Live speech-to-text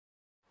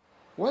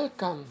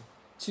Welcome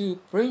to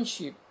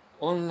Friendship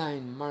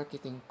Online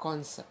Marketing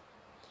Concept,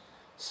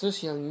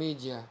 Social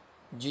Media,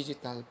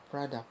 Digital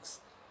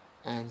Products,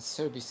 and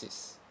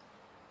Services.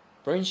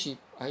 Friendship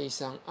ay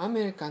isang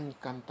American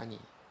company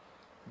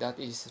that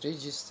is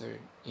registered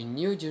in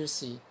New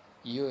Jersey,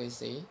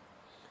 USA.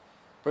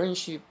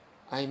 Friendship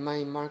ay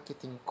may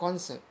marketing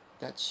concept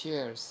that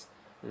shares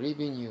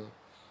revenue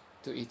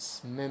to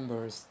its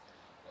members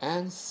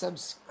and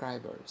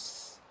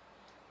subscribers.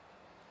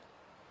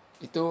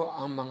 Ito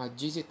ang mga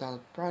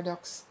digital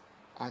products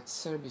at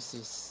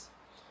services.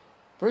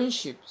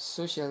 Friendship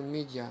social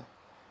media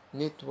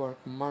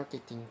network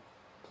marketing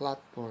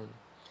platform.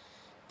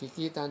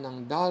 Kikita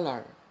ng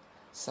dollar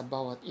sa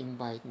bawat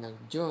invite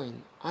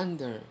nag-join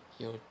under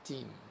your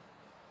team.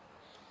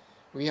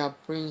 We have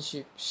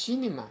Friendship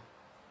Cinema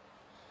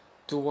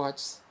to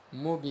watch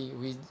movie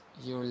with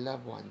your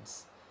loved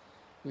ones.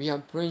 We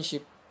have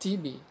Friendship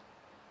TV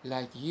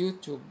like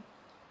YouTube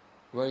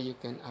where you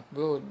can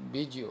upload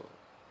video.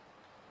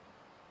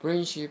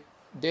 Friendship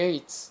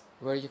dates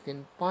where you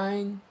can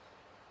find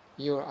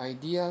your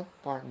ideal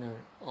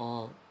partner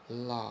or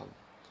love.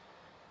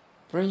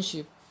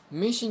 Friendship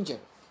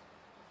messenger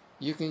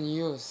you can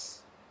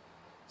use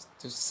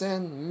to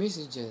send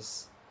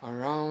messages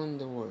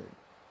around the world.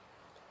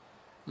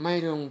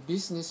 Mayroong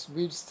business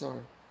web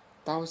store,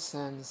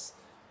 thousands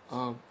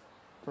of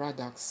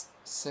products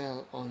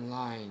sell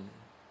online.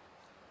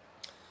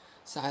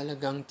 Sa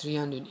halagang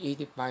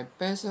 385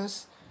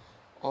 pesos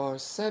or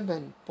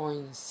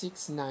 $7.69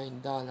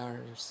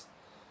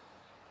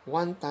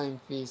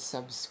 one-time fee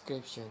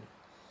subscription.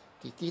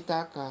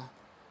 Kikita ka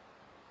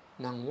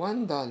ng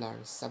 $1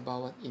 sa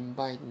bawat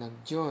invite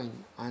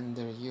nag-join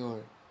under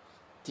your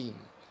team.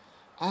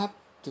 Up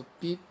to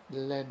 5th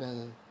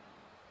level.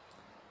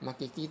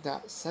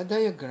 Makikita sa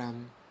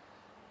diagram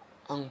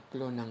ang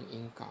flow ng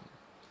income.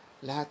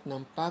 Lahat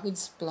ng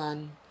package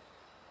plan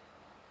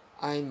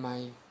ay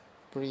may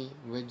free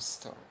web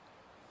store.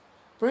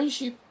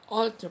 Friendship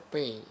Ultra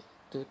Pay,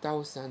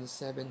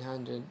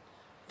 2,750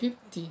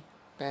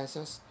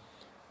 pesos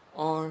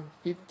or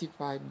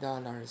 $55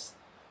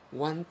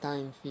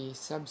 one-time fee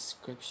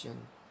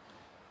subscription.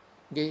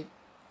 Get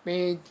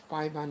paid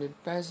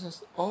 500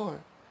 pesos or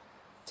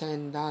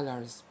 $10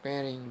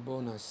 pairing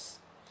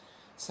bonus.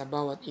 Sa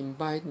bawat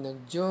invite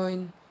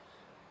nag-join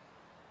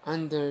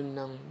under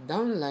ng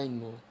downline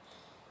mo,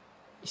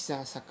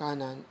 isa sa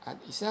kanan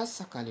at isa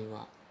sa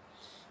kaliwa.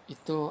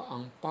 Ito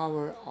ang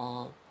power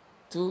of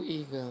two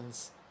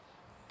eagles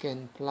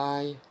can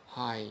fly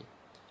high,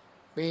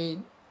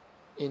 paid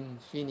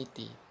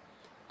infinity,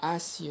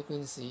 as you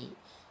can see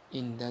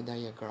in the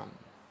diagram.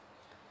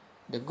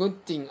 The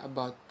good thing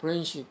about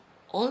Friendship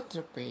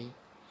Ultra Pay,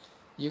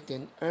 you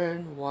can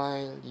earn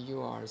while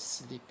you are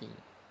sleeping.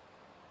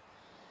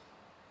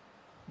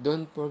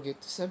 Don't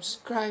forget to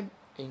subscribe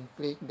and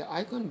click the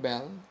icon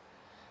bell.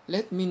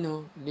 Let me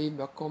know,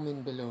 leave a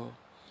comment below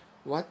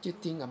what you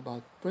think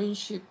about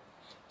Friendship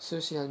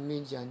social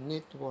media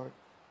network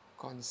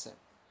concept.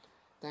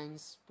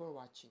 Thanks for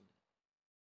watching.